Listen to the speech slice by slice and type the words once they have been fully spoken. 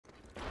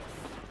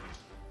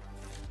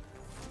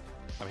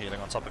I'm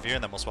healing on top of you,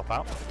 and then we'll swap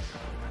out.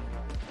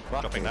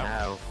 Dropping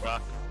now.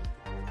 Rock.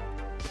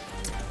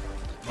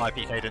 My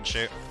PK didn't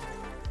shoot.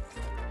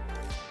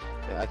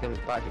 Yeah, I can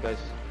back you guys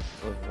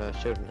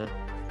with shooting here.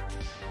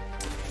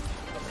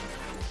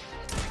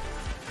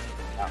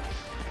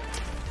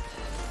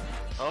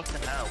 Oh,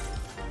 the hell.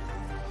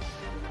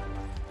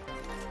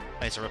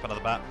 I need to rip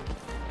another bat.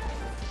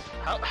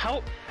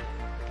 How?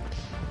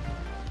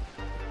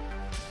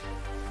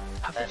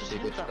 Have they just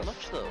healed that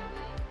much though?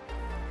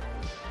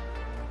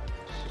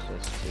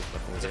 Let's see if I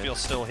can As get if you're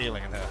still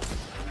healing in here.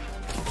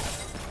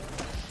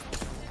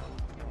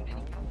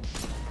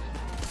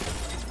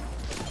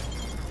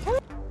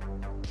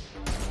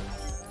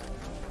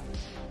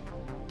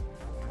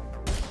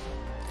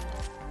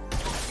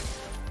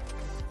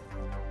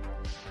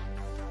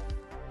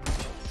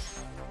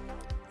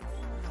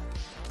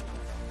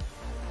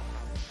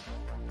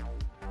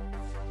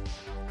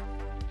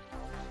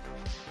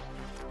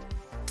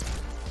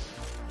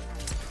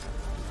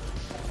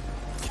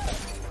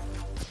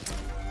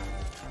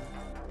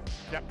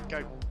 Yep, go.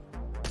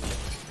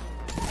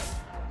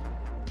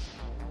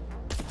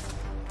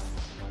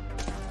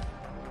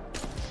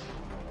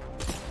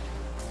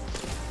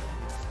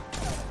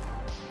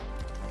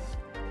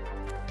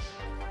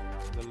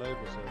 The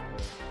labels are there.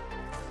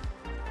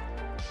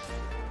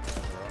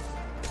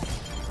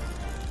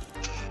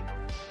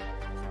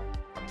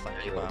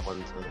 Thank you, you man.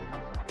 one time.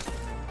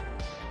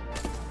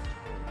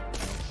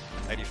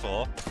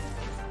 84.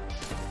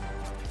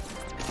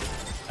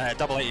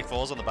 Double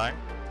 84s on the bang.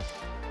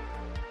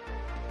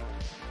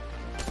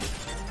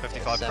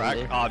 55 crack.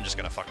 70. Oh, I'm just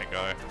gonna fucking go.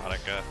 I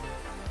don't care.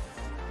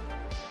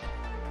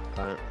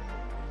 Alright.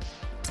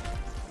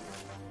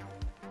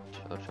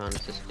 I'll try and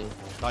assist you.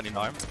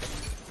 99.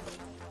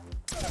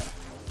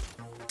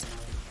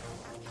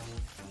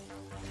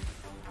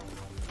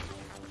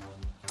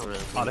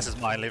 Oh, this is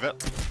mine. Leave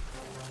it.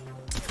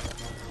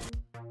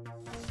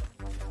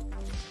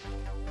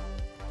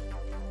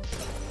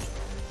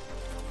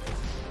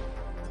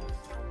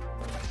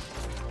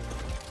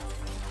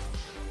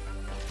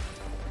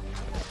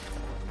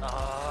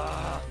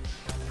 Ah,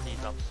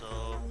 he's up so.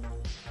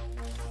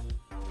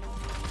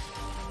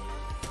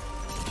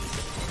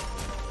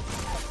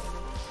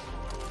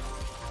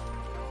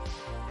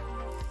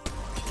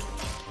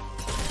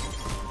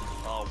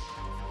 Oh.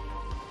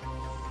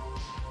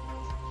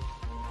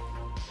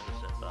 Never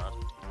said that.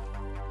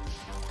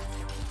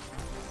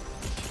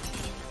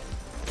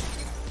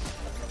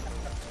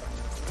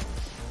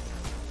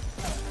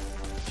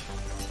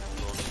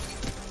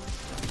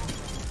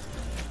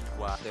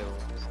 Wow.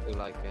 Still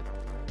like it.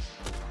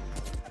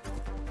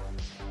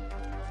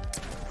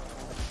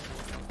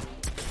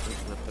 I'm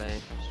gonna play.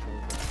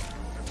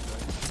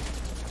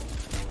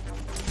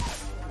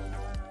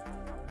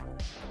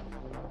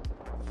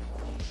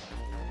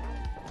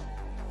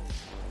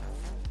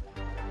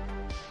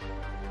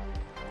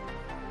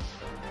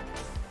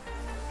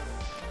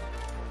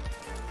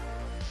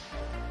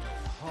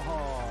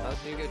 How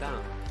did you go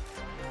down?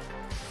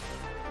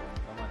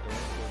 Am I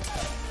doing good?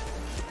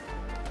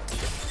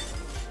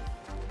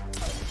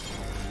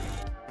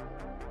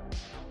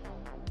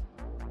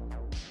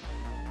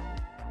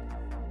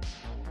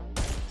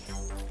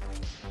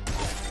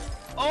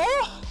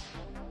 Oh!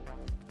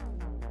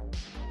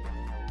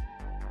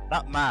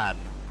 That man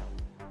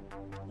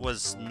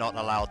was not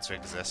allowed to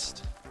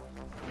exist.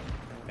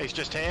 He's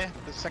just here,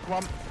 the second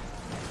one.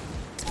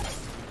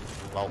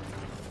 Well,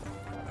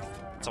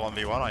 it's a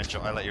 1v1,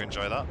 I let you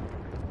enjoy that.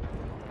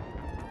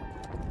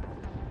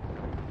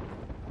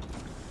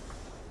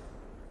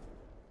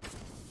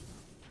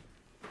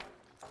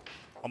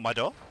 On my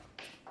door?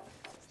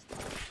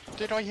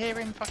 Did I hear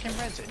him fucking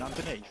resin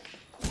underneath?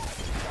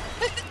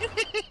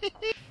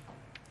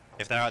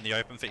 If they're out in the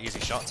open for easy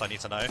shots, I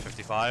need to know.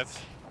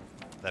 55.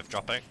 They're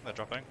dropping. They're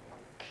dropping.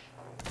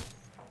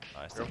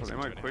 Nice. Careful, they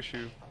might push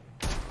you.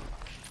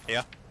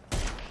 Here.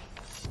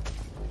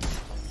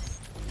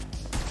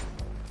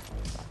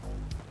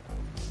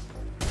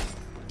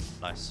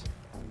 Nice.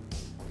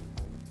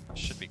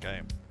 Should be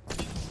game.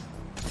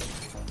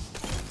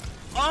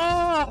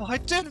 Oh, I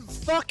didn't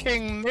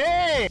fucking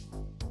miss!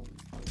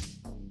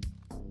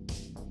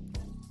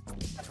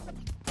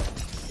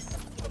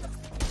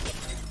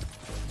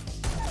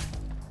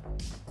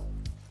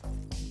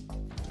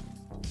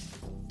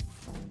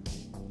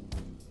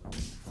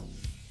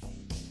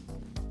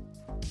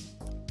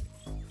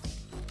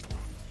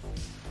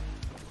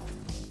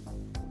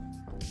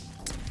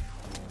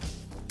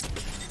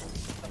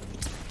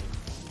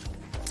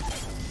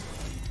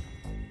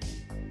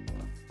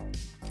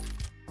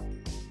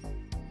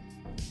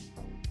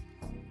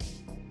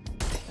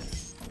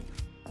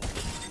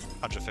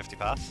 $150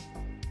 path.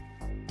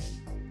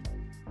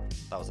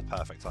 That was the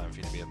perfect time for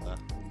you to be in there.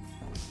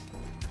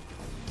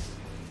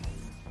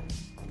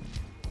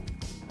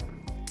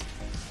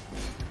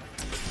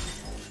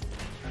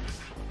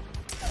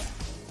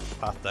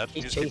 Path dead.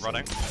 You just keep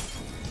running.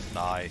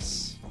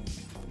 Nice.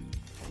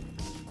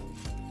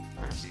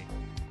 Easy.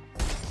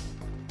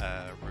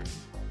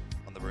 Roof.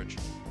 On the bridge.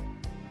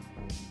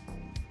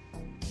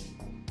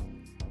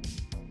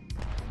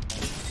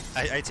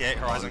 88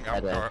 horizon,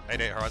 dead there.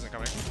 88 horizon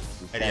coming.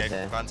 I'm dead 88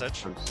 here.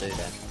 Vantage. I'm so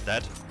dead.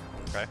 Dead.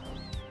 Okay.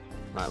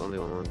 Right,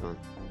 1v1.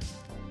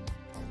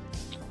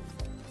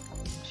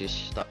 She's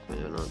stuck me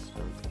or not?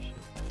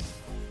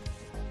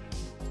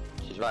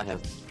 She's right here.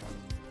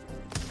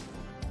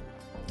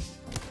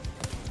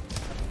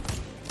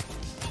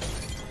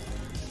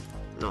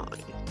 No.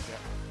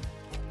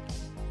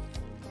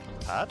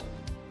 Pad.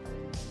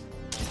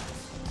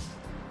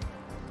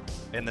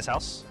 In this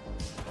house.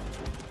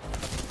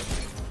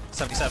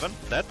 77,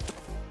 dead.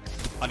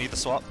 I need the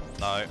swap.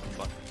 No,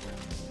 fuck.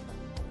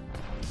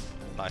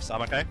 Nice,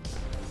 I'm okay.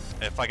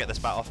 If I get this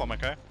bat off, I'm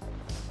okay.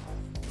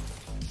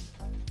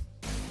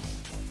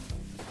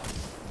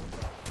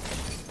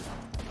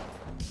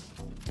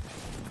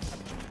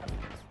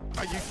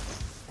 Are you?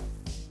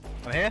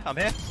 I'm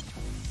here.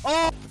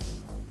 Oh!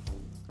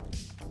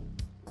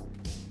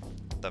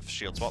 The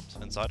shield swapped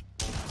inside.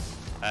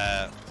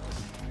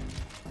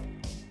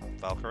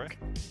 Valkyrie,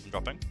 I'm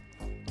dropping.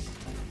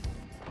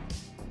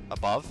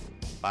 Above,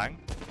 bang.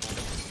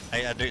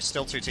 Hey, there's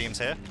still 2 teams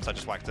here, so I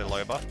just whacked the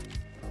low bar.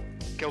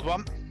 Killed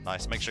one.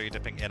 Nice, make sure you're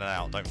dipping in and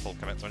out, don't full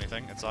commit to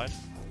anything inside.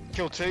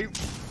 Killed 2.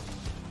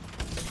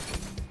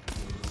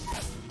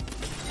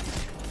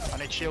 I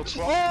need shield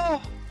swap.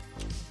 Oh!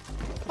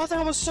 I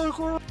think I was so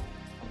cool.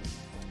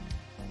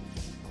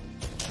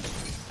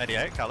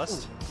 88,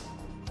 Catalyst.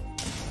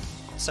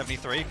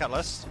 73,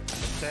 Catalyst.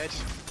 Dead.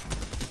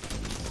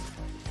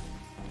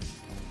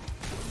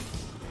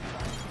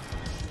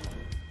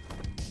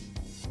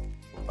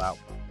 Wow,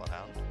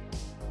 bloodhound.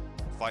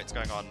 Fight's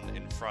going on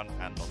in front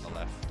and on the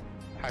left.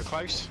 How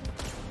close?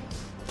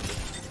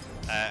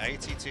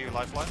 82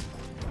 lifeline.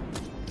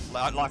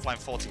 Lifeline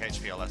 40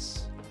 HP or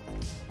less.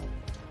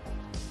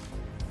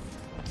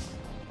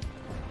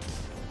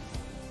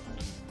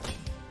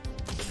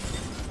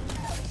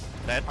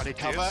 Dead. I need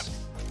cover. Cheers.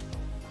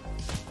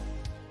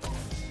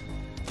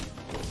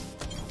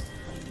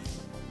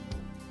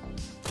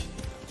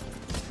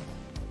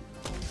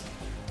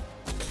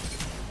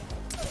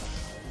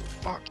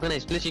 Fuck. Man,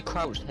 it's literally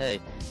crouched, hey.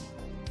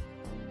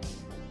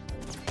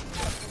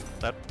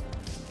 Dead.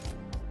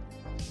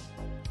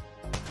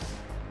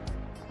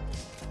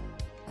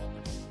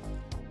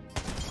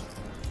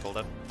 Full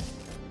dead.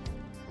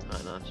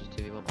 Right, no, it's just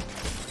 2v1.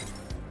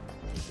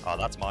 Oh,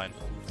 that's mine.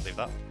 Leave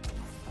that.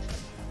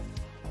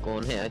 Go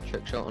on here,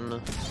 trick shot on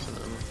the...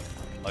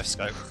 No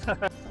scope.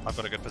 I've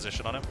got a good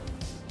position on him.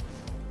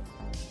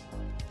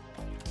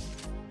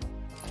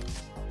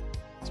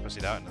 Let's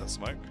proceed out into the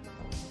smoke.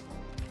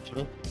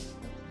 Sure.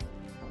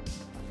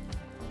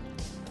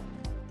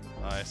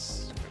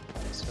 Nice.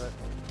 Let's go.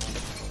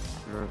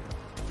 No.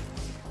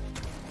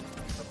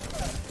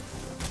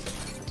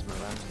 That's my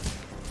bad.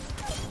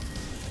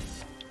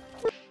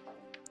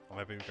 Or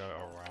maybe we go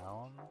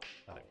around?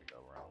 I think we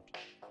go around.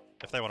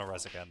 If they want to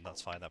res again,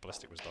 that's fine. That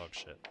ballistic was dog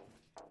shit.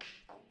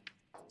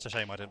 It's a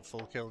shame I didn't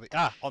full kill the—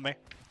 Ah! On me!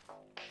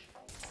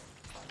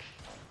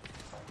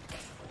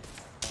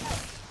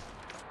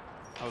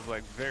 I was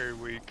like very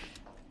weak.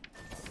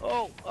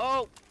 Oh,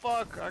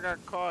 fuck! I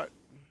got caught.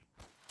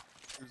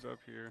 Who's up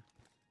here?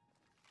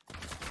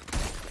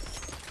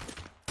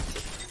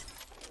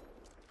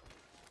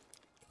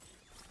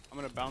 I'm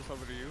gonna bounce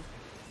over to you.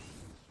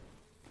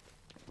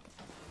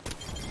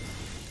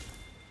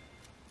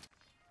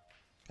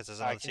 Because there's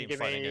another can team you give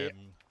fighting me-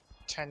 in.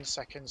 10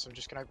 seconds. I'm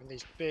just going to open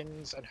these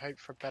bins and hope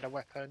for a better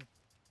weapon.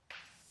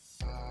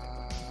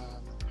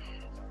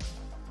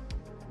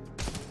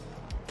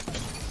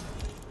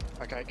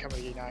 Okay, come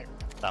with you now.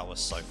 That was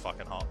so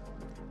fucking hot.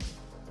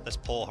 This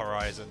poor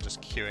Horizon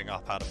just queuing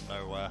up out of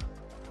nowhere.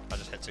 I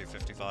just hit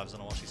 255s, I don't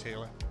know what she's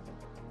healing.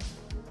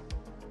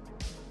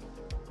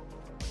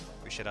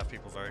 We should have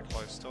people very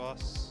close to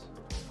us.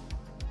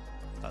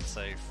 That's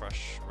a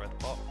fresh red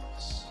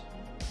box.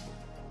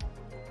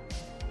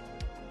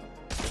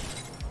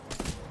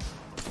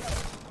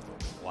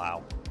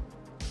 Wow.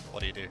 What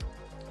do you do?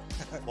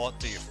 What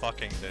do you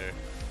fucking do?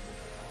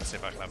 Let's see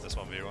if I can have this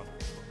 1v1.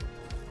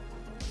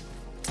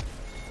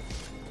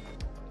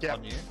 Yeah.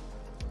 On you.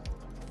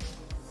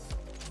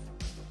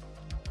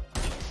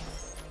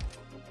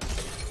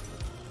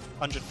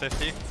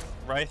 $150.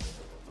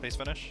 Wraith, please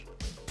finish.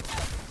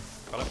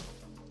 Got it.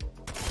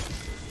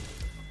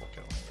 Full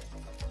kill.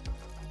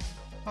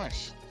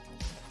 Nice.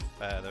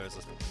 There is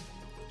this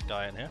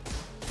guy in here.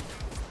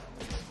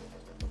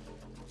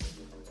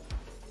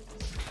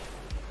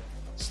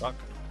 Stuck.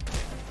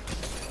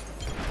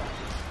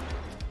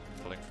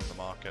 Pulling from the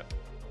market.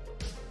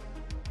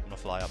 I'm gonna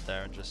fly up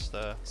there and just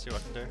see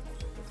what I can do.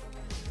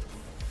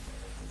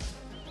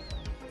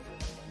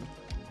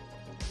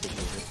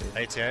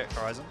 $88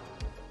 Horizon.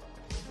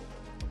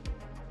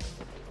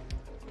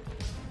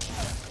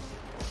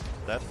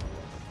 Dead.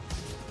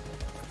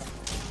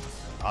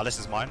 Ah, this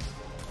is mine.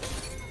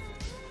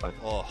 Fine.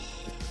 Oh.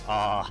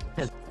 Ah.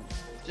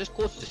 Just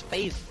course just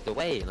phased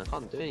away and I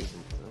can't do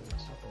anything.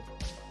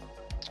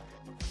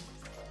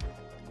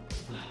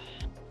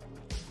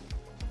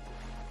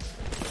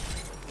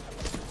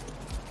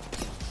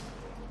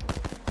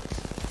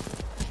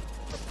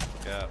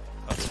 Yeah,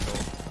 that's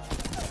cool.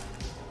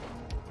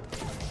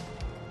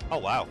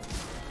 wow.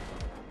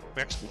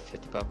 We actually,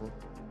 50 purple.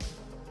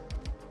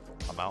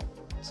 I'm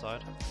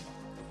outside.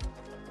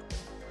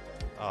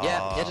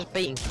 Yeah, they're just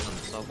baiting him,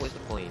 so what's the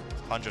point?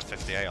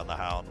 158 on the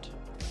hound.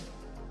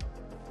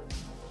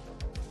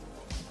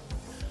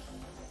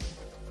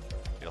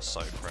 You're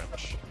so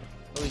cringe.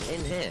 Oh, he's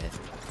in here.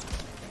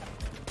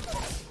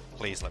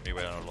 Please let me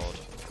win, oh lord.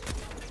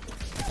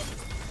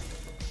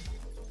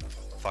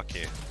 Fuck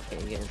you.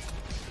 Get in.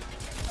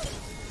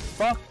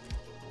 Fuck!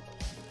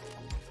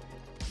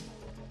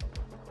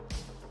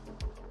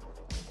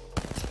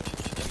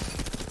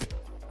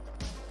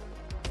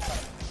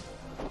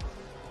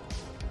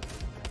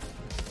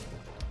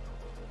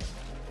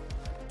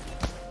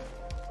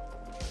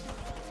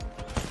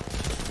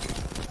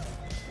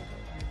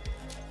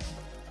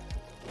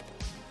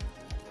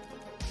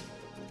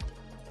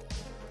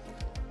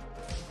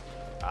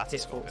 That's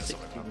Hit for is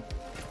 60.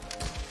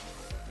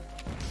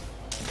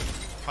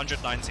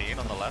 119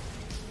 on the left.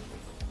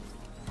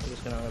 I'm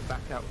just gonna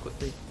back out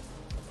quickly.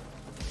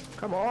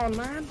 Come on,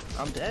 man!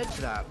 I'm dead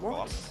to that.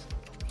 What?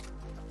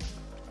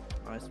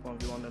 Nice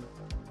 1v1 then.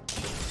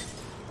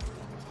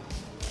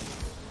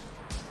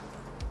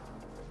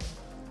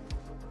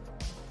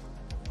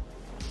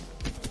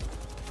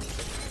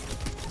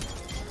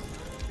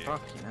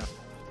 Fuck you know.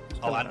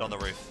 I'll land on the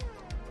roof.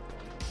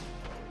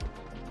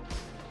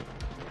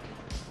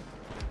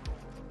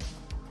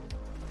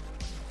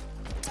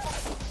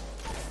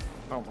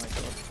 Oh my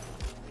god.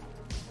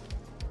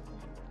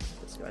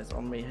 This guy's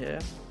on me here.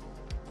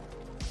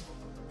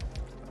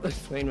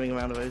 Swinging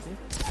around of Ozzy.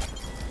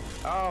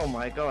 Oh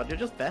my god, you're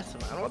just better,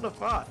 man. What the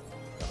fuck?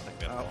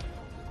 Oh.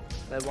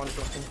 They're one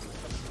dropping.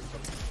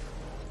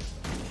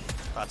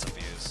 That's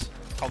abuse.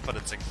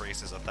 Confidence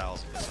increases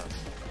 1000%.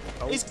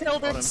 Oh, He's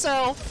killed got him.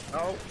 himself!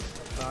 Oh,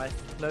 nice.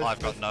 No, I've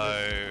got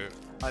no...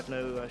 I have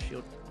no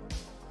shield.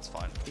 It's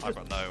fine. He I've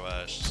just- got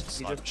no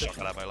sniper just-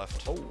 shotgun ammo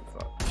left. Oh,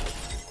 fuck.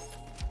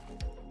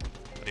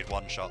 I need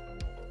one shot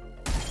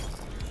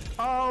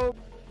Oh!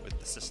 with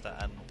the sister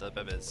and the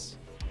babies.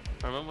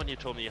 I remember when you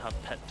told me you had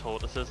pet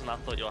tortoises and I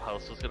thought your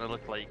house was gonna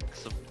look like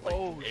some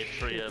like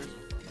atrium.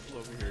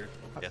 Over here.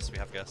 Yes, we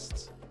have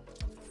guests.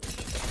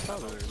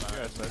 Oh,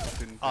 yes, I've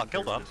been Ah,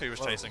 killed one. Who was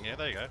chasing you?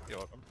 There you go. You're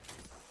welcome.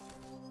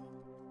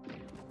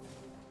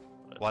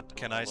 What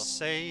can I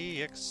say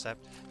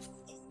except...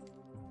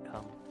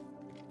 Come.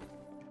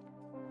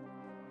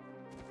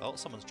 Oh,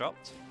 someone's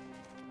dropped.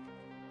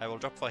 I will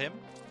drop for him.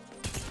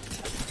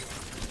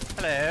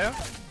 Hello.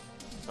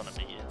 It's gonna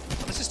be you.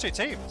 This is 2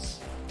 teams.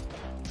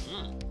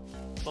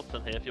 Club's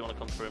in here if you want to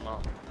come through,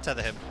 Mark.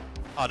 Tether him.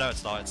 Oh no,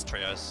 it's not. It's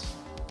trios.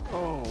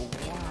 Oh,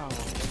 wow.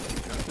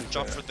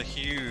 Josh with the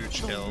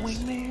huge kills.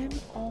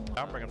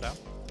 Down, bring him down.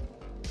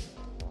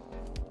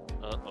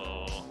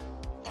 Uh-oh.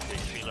 Big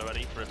Sheila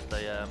ready for if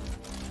they, Are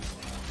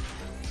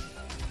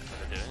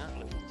they doing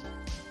it?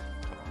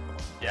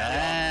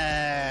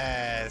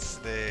 Yes,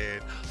 dude. Yeah,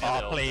 Oh,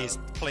 they all please,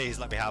 please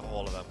let me have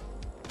all of them.